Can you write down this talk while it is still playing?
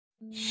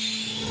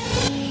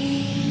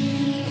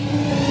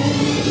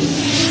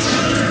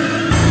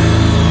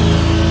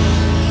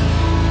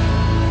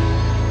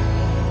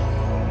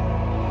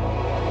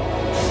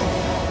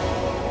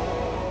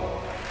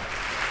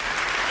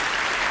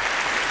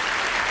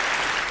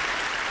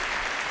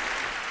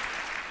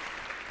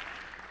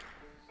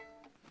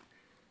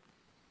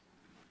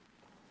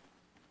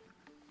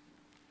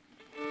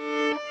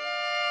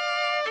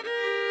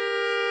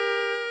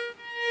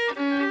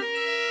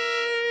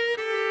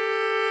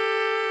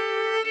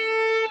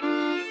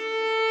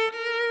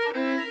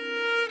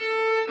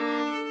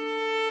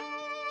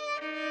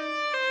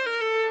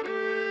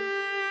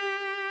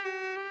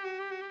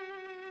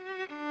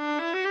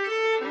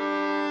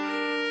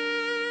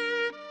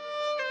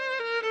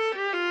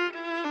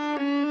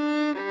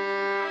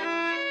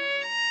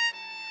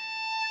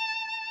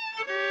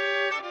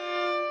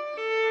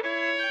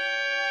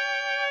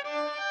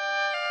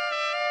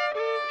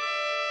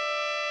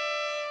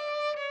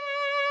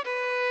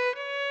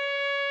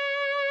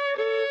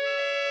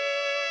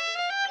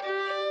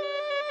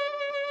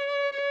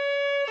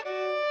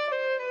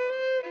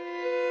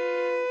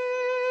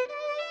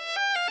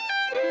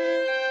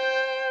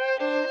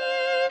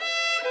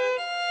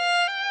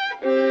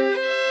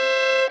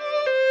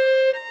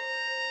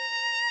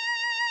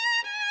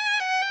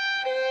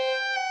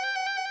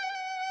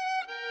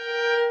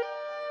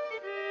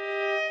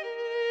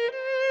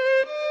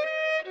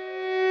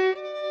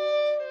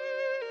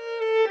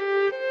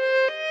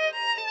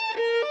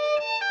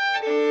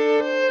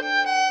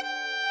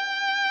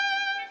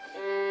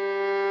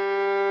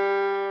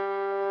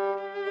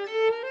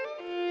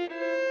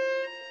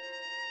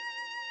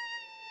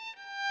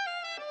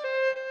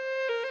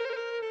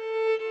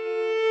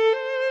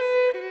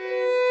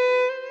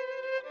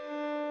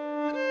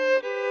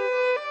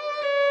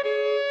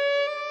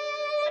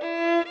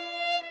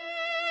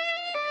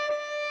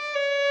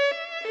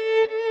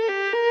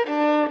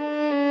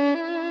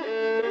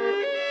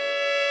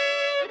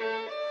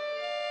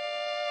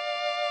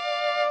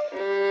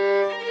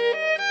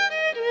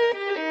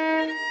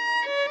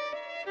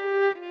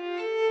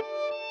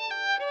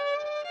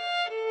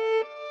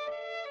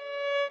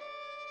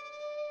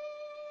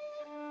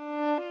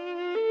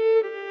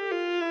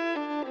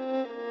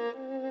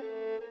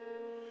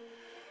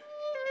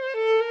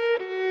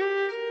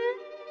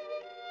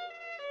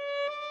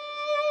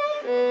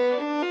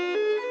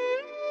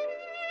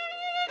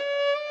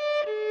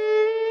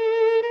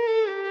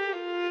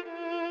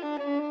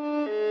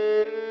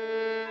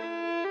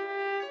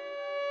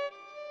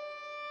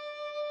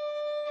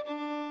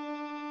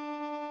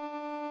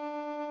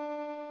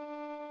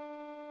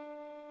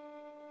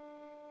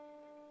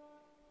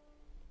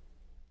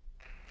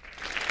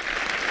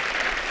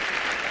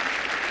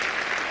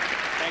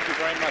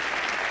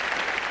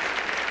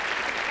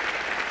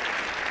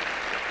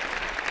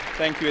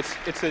Thank you.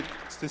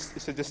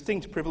 It's a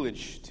distinct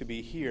privilege to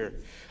be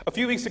here. A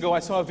few weeks ago, I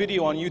saw a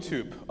video on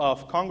YouTube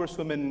of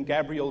Congresswoman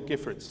Gabrielle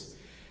Giffords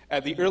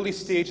at the early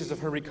stages of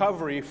her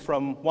recovery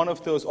from one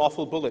of those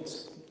awful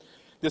bullets.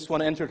 This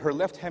one entered her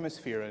left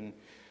hemisphere and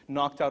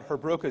knocked out her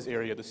Broca's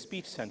area, the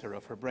speech center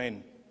of her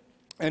brain.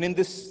 And in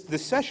this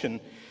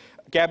session,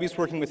 Gabby's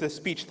working with a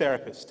speech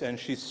therapist, and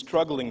she's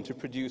struggling to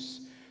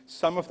produce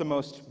some of the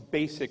most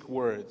basic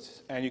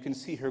words. And you can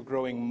see her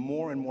growing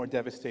more and more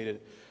devastated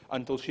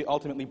until she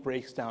ultimately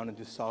breaks down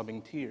into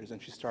sobbing tears, and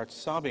she starts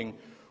sobbing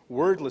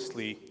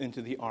wordlessly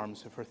into the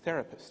arms of her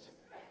therapist.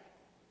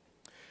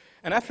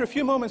 And after a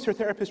few moments, her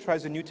therapist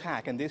tries a new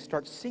tack, and they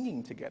start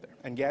singing together.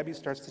 And Gabby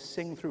starts to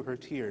sing through her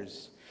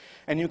tears.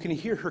 And you can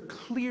hear her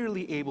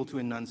clearly able to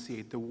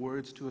enunciate the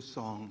words to a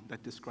song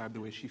that describe the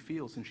way she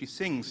feels. And she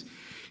sings,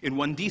 in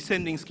one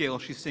descending scale,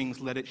 she sings,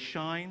 "Let it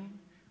shine,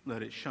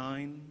 let it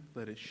shine,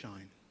 let it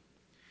shine."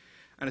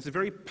 And it's a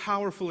very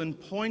powerful and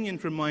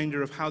poignant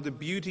reminder of how the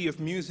beauty of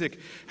music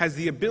has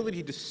the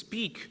ability to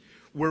speak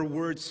where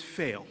words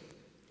fail.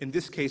 In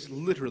this case,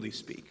 literally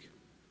speak.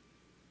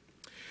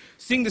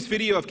 Seeing this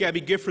video of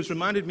Gabby Giffords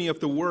reminded me of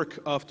the work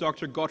of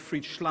Dr.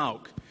 Gottfried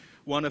Schlauch,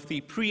 one of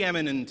the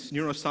preeminent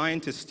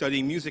neuroscientists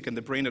studying music and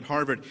the brain at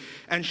Harvard.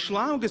 And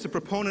Schlauch is a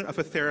proponent of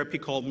a therapy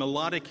called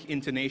melodic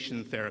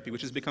intonation therapy,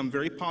 which has become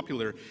very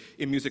popular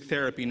in music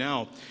therapy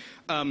now.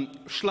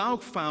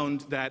 Schlauch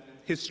found that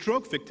his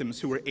stroke victims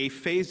who were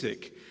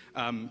aphasic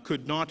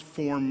could not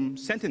form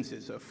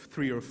sentences of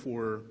 3 or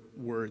 4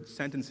 word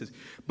sentences,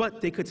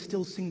 but they could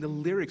still sing the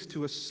lyrics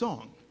to a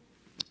song,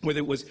 whether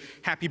it was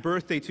 "Happy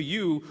Birthday to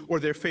You" or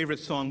their favorite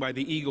song by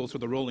the Eagles or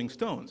the Rolling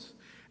Stones.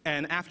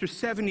 And after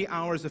 70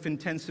 hours of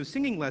intensive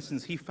singing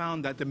lessons, he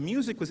found that the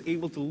music was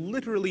able to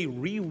literally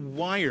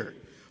rewire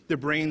the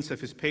brains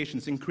of his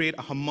patients and create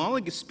a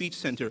homologous speech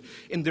center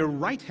in their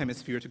right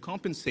hemisphere to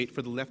compensate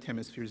for the left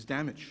hemisphere's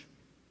damage.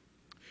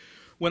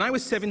 When I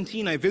was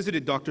 17, I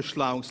visited Dr.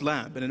 Schlauch's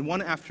lab, and in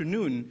one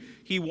afternoon,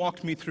 he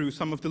walked me through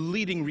some of the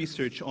leading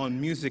research on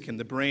music and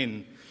the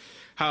brain,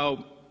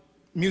 how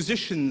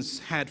musicians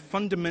had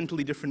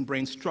fundamentally different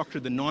brain structure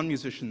than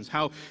non-musicians,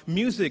 how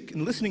music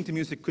and listening to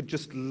music could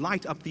just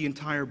light up the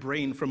entire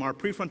brain from our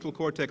prefrontal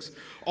cortex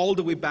all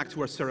the way back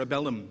to our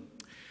cerebellum.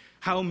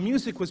 how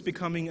music was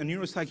becoming a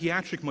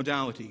neuropsychiatric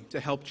modality to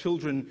help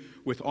children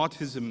with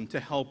autism, to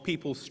help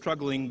people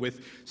struggling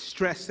with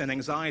stress and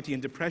anxiety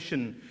and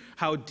depression,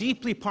 how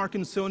deeply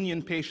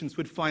Parkinsonian patients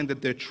would find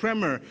that their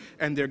tremor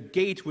and their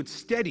gait would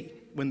steady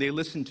when they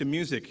listened to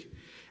music,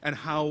 and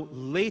how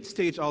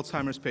late-stage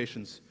Alzheimer's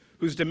patients,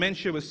 whose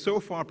dementia was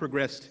so far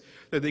progressed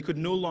that they could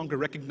no longer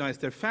recognize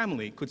their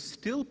family, could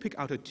still pick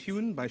out a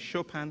tune by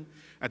Chopin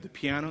at the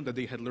piano that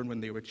they had learned when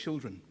they were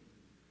children.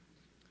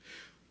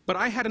 But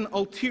I had an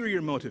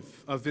ulterior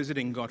motive of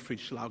visiting Gottfried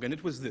Schlag, and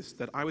it was this,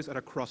 that I was at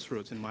a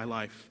crossroads in my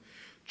life,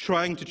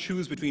 trying to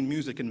choose between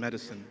music and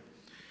medicine.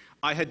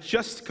 I had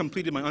just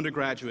completed my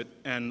undergraduate,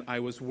 and I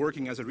was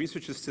working as a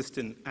research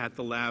assistant at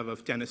the lab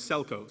of Dennis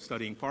Selko,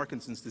 studying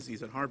Parkinson's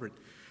disease at Harvard.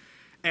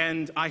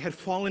 And I had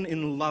fallen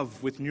in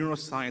love with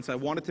neuroscience. I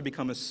wanted to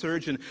become a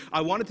surgeon.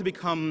 I wanted to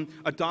become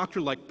a doctor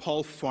like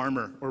Paul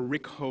Farmer or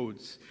Rick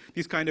Hodes,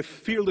 these kind of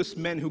fearless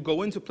men who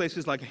go into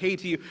places like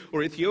Haiti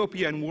or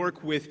Ethiopia and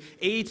work with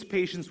AIDS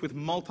patients with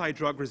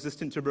multi-drug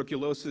resistant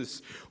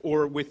tuberculosis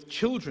or with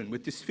children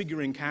with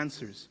disfiguring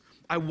cancers.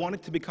 I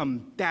wanted to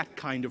become that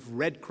kind of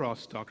Red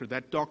Cross doctor,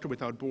 that doctor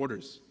without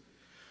borders.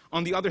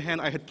 On the other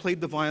hand, I had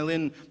played the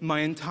violin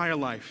my entire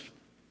life.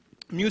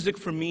 Music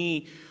for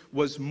me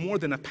was more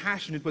than a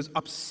passion, it was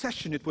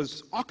obsession, it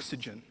was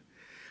oxygen.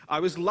 I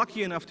was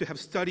lucky enough to have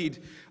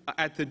studied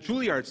at the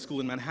Juilliard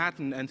School in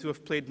Manhattan and to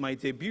have played my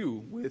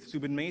debut with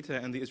Zubin Mehta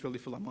and the Israeli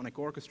Philharmonic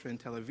Orchestra in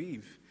Tel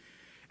Aviv.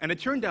 And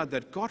it turned out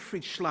that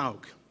Gottfried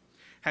Schlag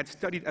had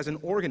studied as an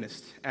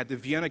organist at the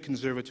Vienna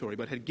Conservatory,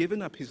 but had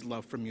given up his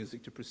love for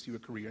music to pursue a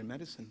career in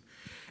medicine.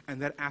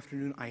 And that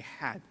afternoon I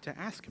had to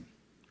ask him,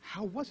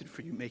 how was it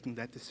for you making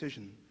that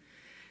decision?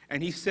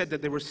 And he said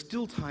that there were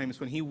still times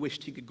when he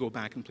wished he could go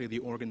back and play the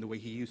organ the way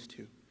he used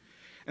to.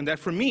 And that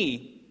for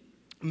me,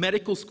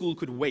 medical school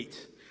could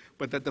wait,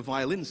 but that the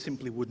violin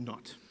simply would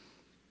not.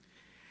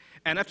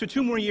 And after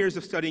 2 more years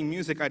of studying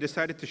music, I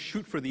decided to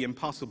shoot for the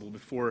impossible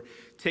before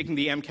taking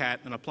the MCAT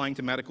and applying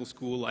to medical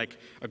school like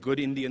a good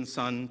Indian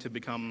son to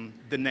become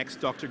the next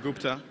Dr.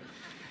 Gupta.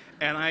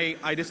 And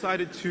I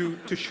decided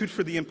to shoot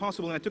for the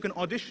impossible, and I took an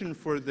audition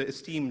for the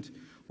esteemed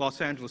Los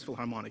Angeles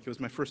Philharmonic. It was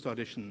my first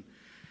audition.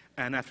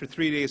 And after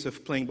 3 days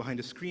of playing behind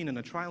a screen and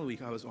a trial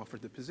week, I was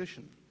offered the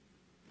position.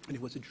 And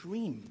it was a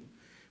dream.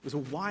 It was a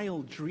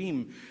wild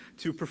dream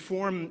to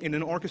perform in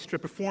an orchestra,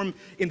 perform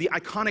in the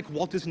iconic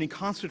Walt Disney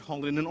Concert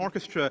Hall in an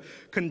orchestra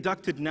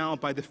conducted now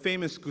by the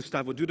famous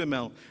Gustavo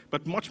Dudamel,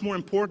 but much more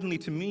importantly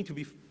to me, to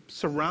be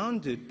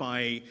surrounded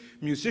by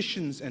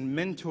musicians and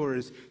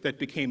mentors that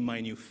became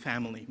my new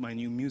family, my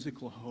new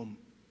musical home.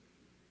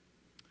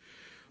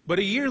 But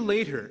a year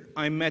later,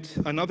 I met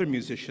another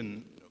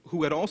musician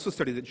who had also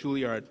studied at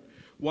Juilliard,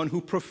 one who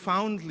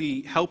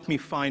profoundly helped me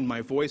find my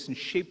voice and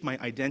shape my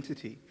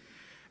identity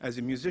as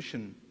a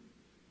musician.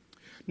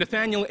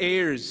 Nathaniel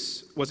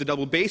Ayers was a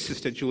double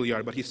bassist at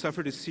Juilliard, but he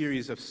suffered a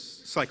series of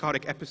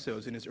psychotic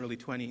episodes in his early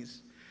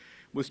 20s,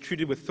 was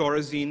treated with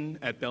Thorazine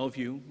at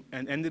Bellevue,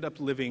 and ended up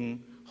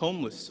living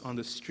homeless on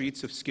the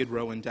streets of Skid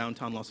Row in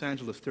downtown Los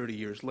Angeles 30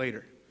 years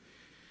later.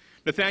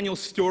 Nathaniel's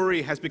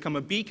story has become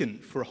a beacon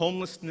for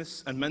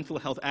homelessness and mental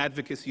health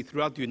advocacy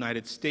throughout the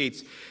United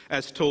States,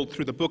 as told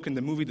through the book and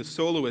the movie The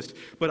Soloist,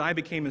 but I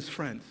became his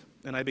friend,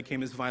 and I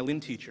became his violin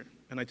teacher.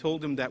 And I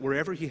told him that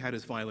wherever he had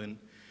his violin,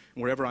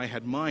 and wherever I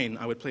had mine,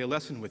 I would play a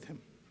lesson with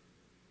him.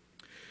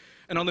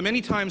 And on the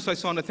many times I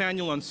saw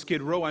Nathaniel on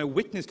Skid Row, I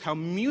witnessed how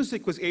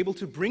music was able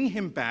to bring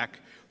him back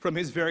from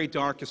his very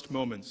darkest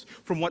moments,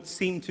 from what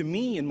seemed to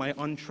me in my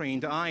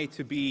untrained eye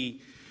to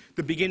be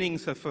the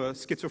beginnings of a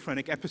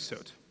schizophrenic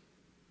episode.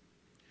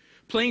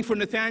 Playing for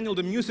Nathaniel,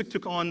 the music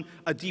took on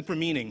a deeper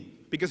meaning,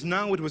 because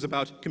now it was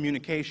about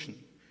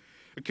communication.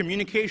 A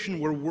communication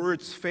where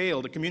words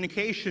failed, a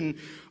communication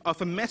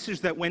of a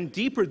message that went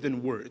deeper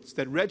than words,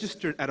 that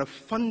registered at a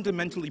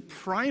fundamentally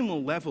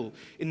primal level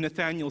in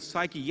Nathaniel's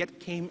psyche, yet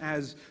came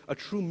as a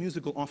true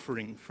musical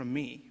offering from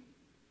me.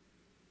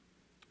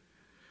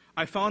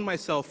 I found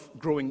myself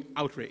growing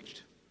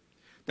outraged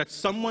that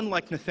someone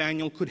like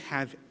Nathaniel could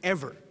have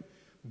ever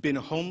been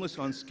homeless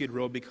on Skid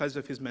Row because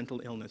of his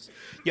mental illness.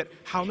 Yet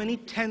how many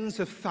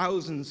tens of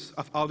thousands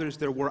of others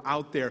there were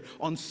out there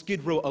on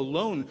Skid Row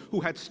alone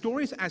who had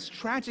stories as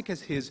tragic as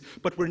his,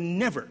 but were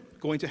never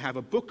going to have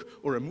a book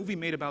or a movie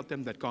made about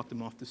them that got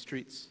them off the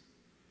streets.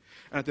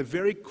 And at the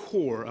very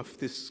core of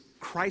this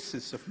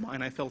crisis of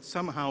mine, I felt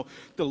somehow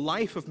the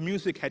life of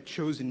music had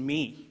chosen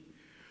me,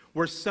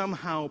 where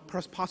somehow,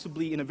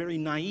 possibly in a very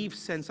naive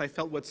sense, I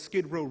felt what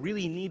Skid Row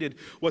really needed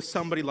was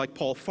somebody like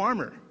Paul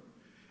Farmer,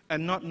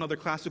 and not another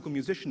classical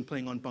musician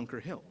playing on Bunker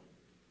Hill.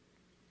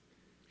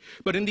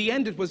 But in the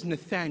end, it was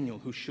Nathaniel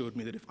who showed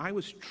me that if I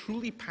was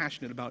truly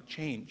passionate about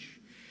change,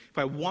 if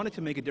I wanted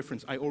to make a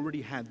difference, I already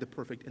had the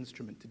perfect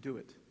instrument to do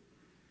it.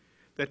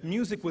 That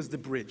music was the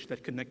bridge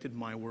that connected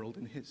my world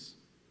and his.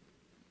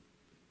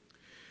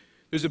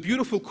 There's a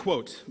beautiful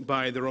quote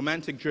by the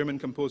romantic German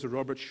composer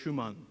Robert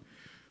Schumann,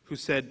 who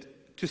said,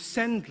 "To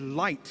send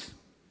light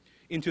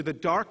into the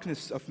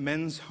darkness of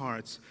men's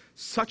hearts,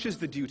 such is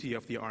the duty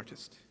of the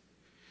artist.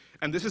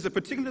 And this is a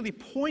particularly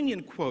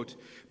poignant quote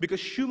because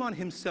Schumann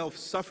himself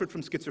suffered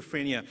from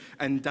schizophrenia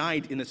and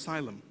died in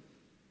asylum.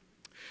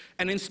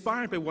 And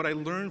inspired by what I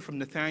learned from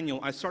Nathaniel,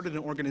 I started an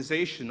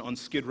organization on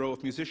Skid Row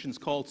of musicians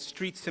called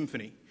Street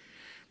Symphony,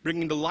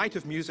 bringing the light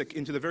of music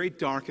into the very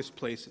darkest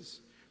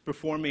places,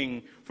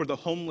 performing for the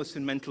homeless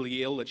and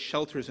mentally ill at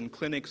shelters and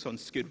clinics on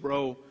Skid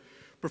Row,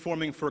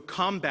 performing for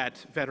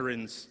combat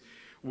veterans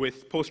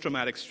with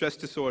post-traumatic stress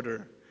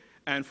disorder,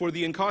 and for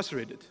the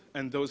incarcerated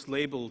and those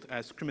labeled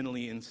as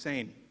criminally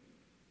insane.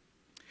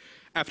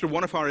 After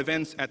one of our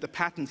events at the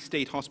Patton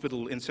State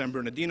Hospital in San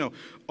Bernardino,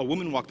 a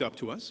woman walked up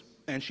to us,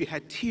 and she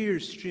had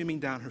tears streaming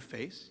down her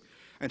face,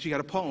 and she had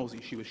a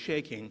palsy. She was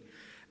shaking,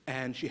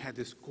 and she had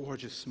this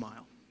gorgeous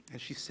smile. And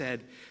she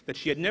said that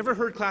she had never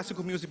heard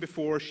classical music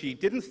before. She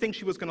didn't think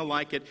she was going to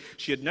like it.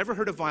 She had never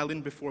heard a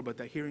violin before, but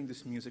that hearing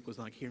this music was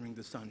like hearing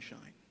the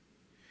sunshine.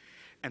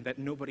 And that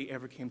nobody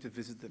ever came to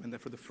visit them, and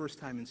that for the first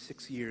time in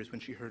 6 years when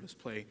she heard us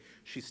play,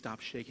 she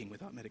stopped shaking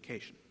without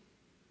medication.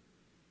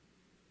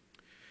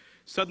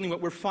 Suddenly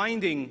what we're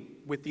finding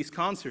with these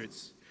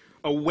concerts,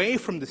 away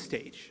from the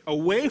stage,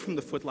 away from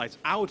the footlights,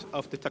 out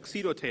of the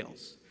tuxedo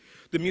tails,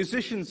 the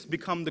musicians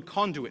become the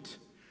conduit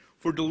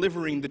for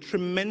delivering the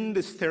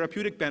tremendous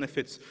therapeutic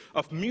benefits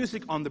of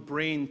music on the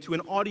brain to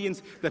an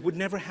audience that would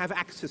never have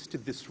access to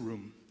this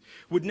room,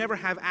 would never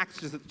have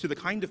access to the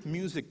kind of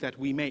music that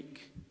we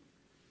make.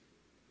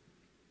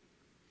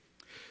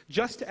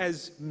 Just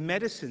as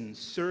medicine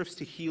serves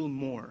to heal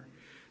more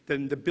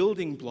than the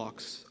building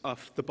blocks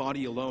of the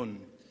body alone,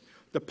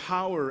 the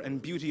power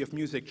and beauty of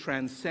music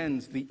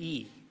transcends the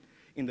E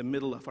in the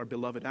middle of our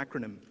beloved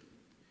acronym.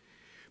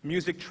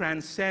 Music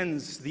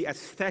transcends the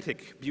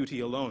aesthetic beauty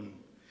alone.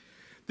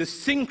 The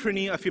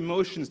synchrony of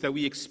emotions that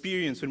we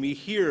experience when we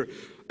hear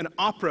an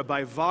opera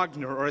by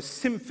Wagner or a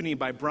symphony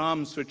by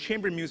Brahms or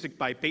chamber music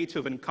by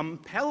Beethoven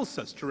compels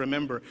us to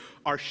remember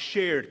our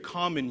shared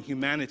common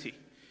humanity.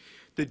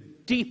 The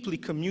deeply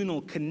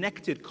communal,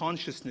 connected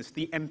consciousness,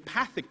 the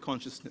empathic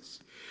consciousness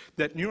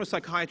that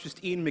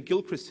neuropsychiatrist Ian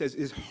McGilchrist says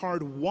is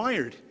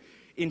hardwired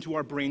into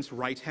our brain's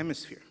right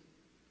hemisphere.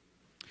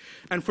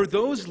 And for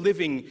those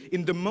living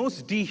in the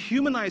most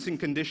dehumanizing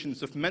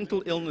conditions of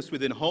mental illness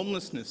within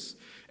homelessness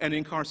and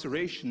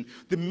incarceration,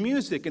 the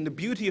music and the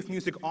beauty of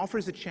music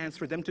offers a chance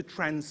for them to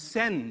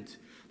transcend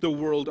the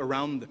world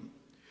around them,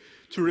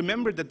 to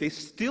remember that they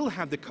still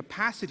have the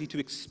capacity to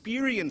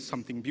experience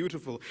something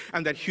beautiful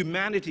and that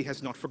humanity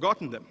has not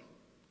forgotten them.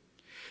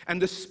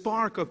 And the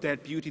spark of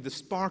that beauty, the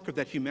spark of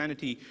that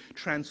humanity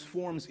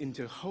transforms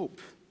into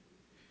hope.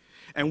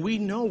 And we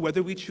know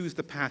whether we choose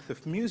the path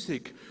of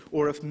music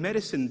or of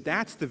medicine,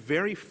 that's the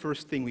very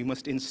first thing we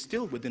must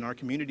instill within our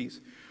communities,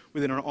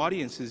 within our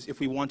audiences, if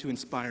we want to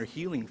inspire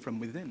healing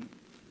from within.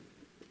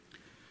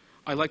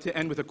 I'd like to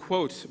end with a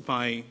quote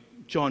by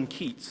John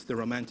Keats, the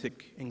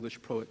Romantic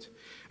English poet,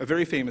 a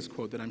very famous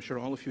quote that I'm sure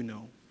all of you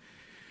know.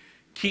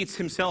 Keats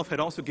himself had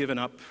also given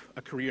up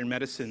a career in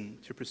medicine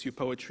to pursue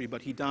poetry,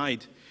 but he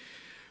died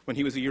when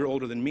he was a year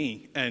older than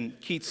me.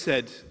 And Keats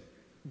said,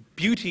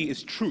 "Beauty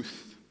is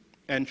truth,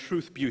 and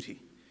truth beauty.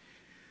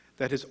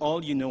 That is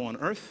all you know on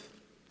earth,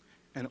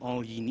 and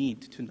all ye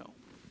need to know."